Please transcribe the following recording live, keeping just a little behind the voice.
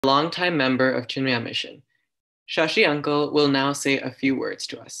longtime member of Chinmaya Mission. Shashi uncle will now say a few words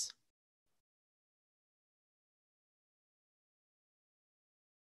to us.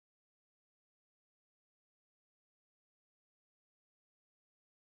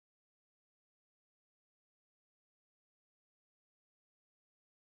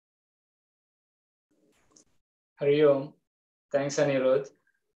 Hari Om. Thanks, Anirudh.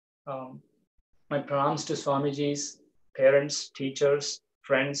 My pranams to Swamiji's parents, teachers,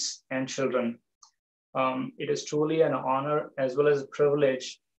 friends, and children. It is truly an honor as well as a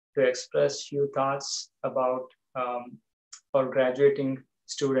privilege to express few thoughts about our graduating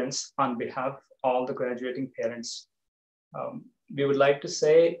students on behalf of all the graduating parents. We would like to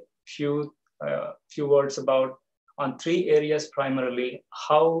say few words about on three areas primarily,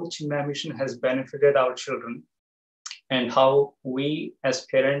 how Chinmaya Mission has benefited our children and how we as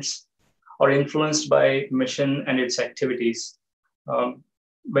parents are influenced by mission and its activities.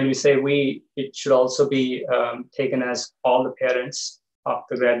 When we say we, it should also be taken as all the parents of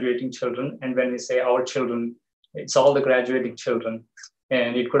the graduating children. And when we say our children, it's all the graduating children.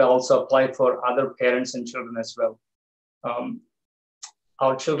 And it could also apply for other parents and children as well.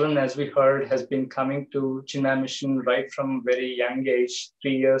 Our children, as we heard, has been coming to Chinmaya Mission right from very young age,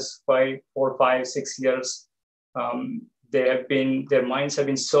 3 years, 4, 5, 6 years. Their minds have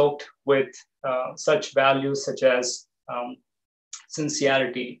been soaked with such values such as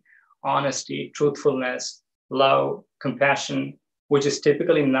sincerity, honesty, truthfulness, love, compassion, which is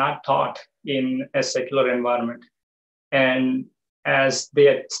typically not taught in a secular environment. And as they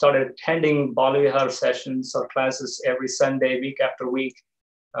had started attending Bala Vihar sessions or classes every Sunday, week after week,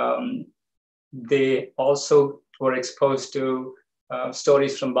 they also were exposed to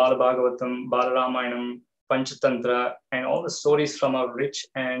stories from Bala Bhagavatam, Bala Ramayanam, Panchatantra, and all the stories from our rich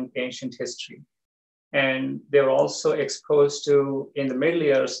and ancient history. And they were also exposed to, in the middle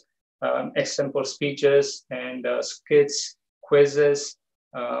years, extempore speeches and skits, quizzes,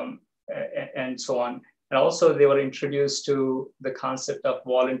 and so on. And also they were introduced to the concept of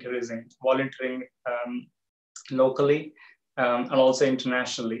volunteering locally and also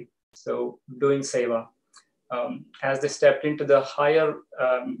internationally. So doing seva. As they stepped into the higher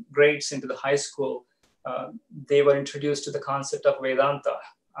grades, into the high school, they were introduced to the concept of Vedanta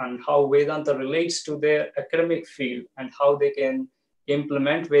and how Vedanta relates to their academic field and how they can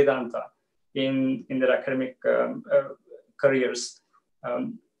implement Vedanta in their academic careers.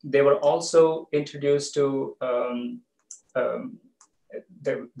 They were also introduced to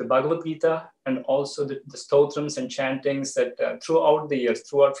the Bhagavad Gita and also the stotrams and chantings that throughout the years,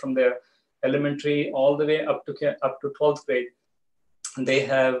 from their elementary all the way up to 12th grade, they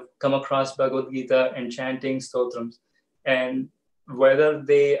have come across Bhagavad Gita and chanting stotrams. And whether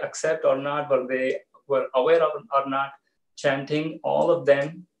they accept or not, whether they were aware of or not, chanting all of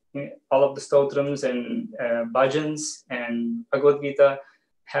them, all of the stotrams and bhajans and Bhagavad Gita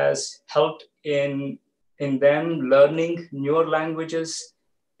has helped in them learning newer languages,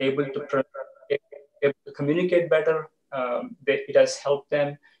 able to communicate better. It has helped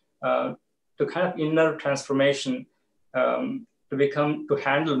them to kind of inner transformation, to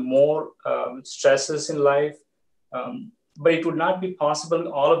handle more stresses in life. But it would not be possible,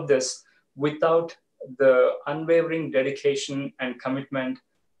 all of this, without the unwavering dedication and commitment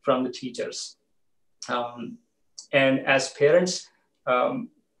from the teachers. And as parents,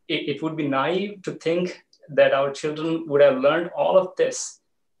 it would be naive to think that our children would have learned all of this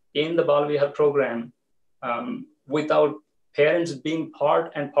in the Bala Vihar program without parents being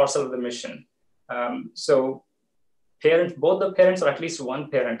part and parcel of the mission. So both the parents, or at least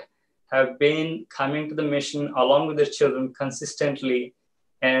one parent, have been coming to the mission along with their children consistently.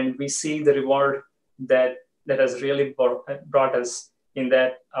 And we see the reward that has really brought us in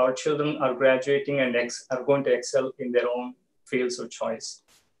that our children are graduating and are going to excel in their own fields of choice.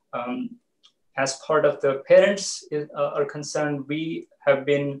 As part of the parents are concerned, we have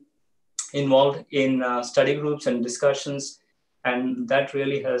been involved in study groups and discussions, and that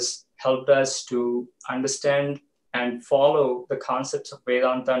really has helped us to understand and follow the concepts of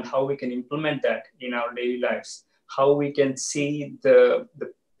Vedanta and how we can implement that in our daily lives, how we can see the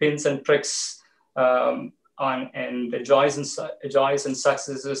pins and tricks and the joys and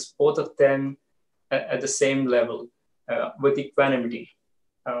successes, both of them at the same level with equanimity.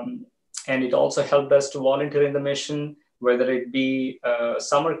 And it also helped us to volunteer in the mission, whether it be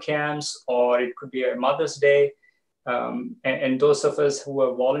summer camps or it could be a Mother's Day. And those of us who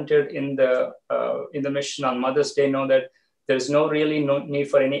have volunteered in the mission on Mother's Day know that there's no need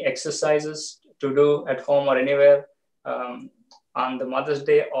for any exercises to do at home or anywhere. On the Mother's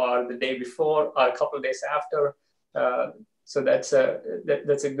Day or the day before or a couple of days after, So that's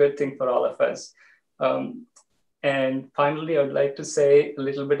a good thing for all of us. And finally, I would like to say a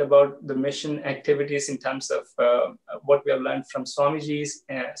little bit about the mission activities in terms of what we have learned from Swamiji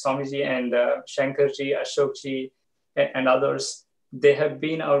and Shankarji, Ashokji, and others. They have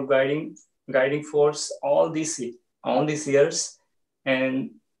been our guiding force all these years.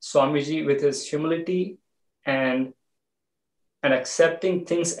 And Swamiji, with his humility and accepting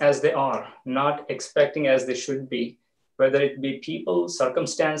things as they are, not expecting as they should be, whether it be people,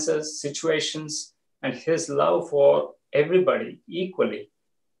 circumstances, situations, and his love for everybody equally.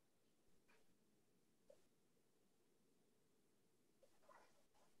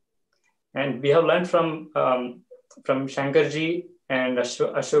 And we have learned from Shankarji and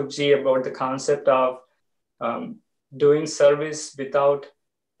Ashokji about the concept of doing service without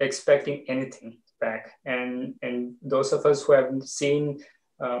expecting anything back. And those of us who have seen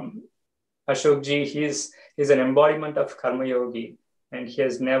Ashokji, he's an embodiment of Karma Yogi, and he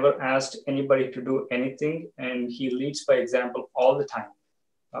has never asked anybody to do anything, and he leads by example all the time.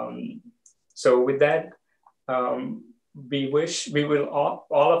 So with that, all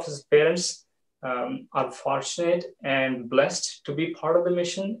of his parents are fortunate and blessed to be part of the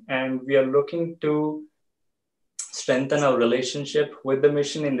mission, and we are looking to strengthen our relationship with the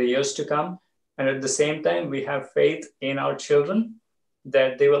mission in the years to come. And at the same time, we have faith in our children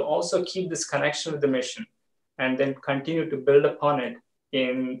that they will also keep this connection with the mission and then continue to build upon it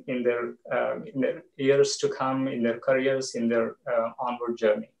in their years to come, in their careers, in their onward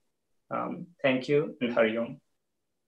journey. Thank you, and Hari Om.